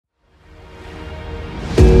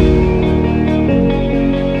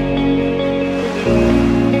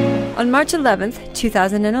On March 11,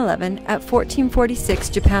 2011, at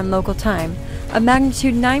 14:46 Japan local time, a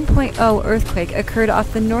magnitude 9.0 earthquake occurred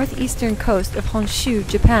off the northeastern coast of Honshu,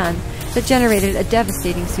 Japan, that generated a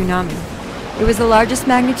devastating tsunami. It was the largest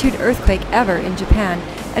magnitude earthquake ever in Japan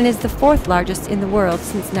and is the fourth largest in the world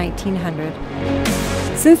since 1900.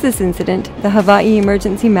 Since this incident, the Hawaii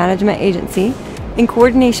Emergency Management Agency, in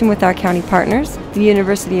coordination with our county partners, the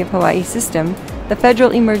University of Hawaii System, the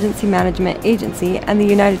Federal Emergency Management Agency, and the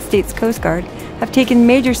United States Coast Guard, have taken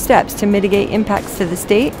major steps to mitigate impacts to the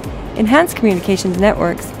state, enhance communications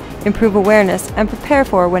networks, improve awareness, and prepare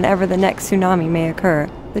for whenever the next tsunami may occur.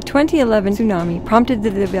 The 2011 tsunami prompted the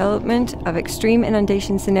development of extreme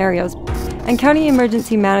inundation scenarios, and County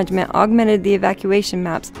Emergency Management augmented the evacuation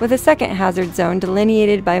maps with a second hazard zone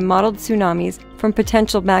delineated by modeled tsunamis from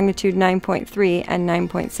potential magnitude 9.3 and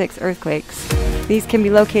 9.6 earthquakes. These can be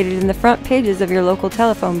located in the front pages of your local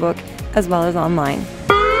telephone book, as well as online.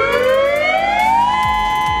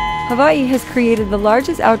 Hawaii has created the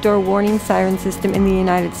largest outdoor warning siren system in the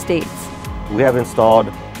United States. We have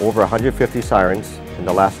installed over 150 sirens in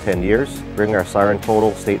the last 10 years, bringing our siren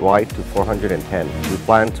total statewide to 410. We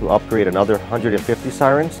plan to upgrade another 150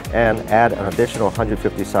 sirens and add an additional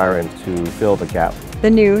 150 sirens to fill the gap. The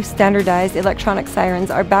new, standardized electronic sirens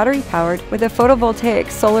are battery-powered with a photovoltaic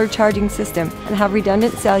solar charging system and have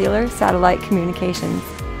redundant cellular satellite communications.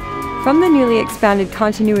 From the newly expanded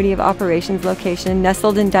Continuity of Operations location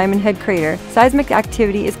nestled in Diamond Head Crater, seismic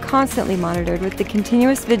activity is constantly monitored with the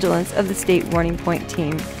continuous vigilance of the State Warning Point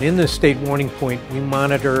team. In the State Warning Point, we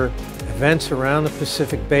monitor events around the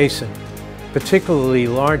Pacific Basin, particularly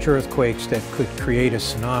large earthquakes that could create a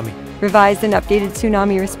tsunami. Revised and updated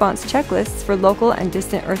tsunami response checklists for local and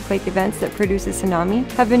distant earthquake events that produce a tsunami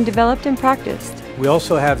have been developed and practiced. We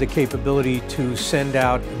also have the capability to send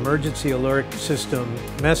out emergency alert system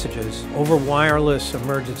messages over wireless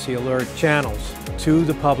emergency alert channels to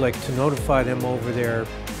the public to notify them over their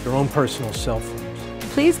own personal cell phones.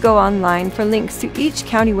 Please go online for links to each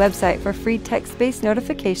county website for free text-based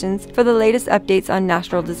notifications for the latest updates on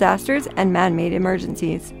natural disasters and man-made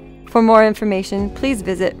emergencies. For more information, please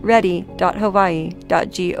visit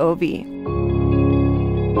ready.hawaii.gov.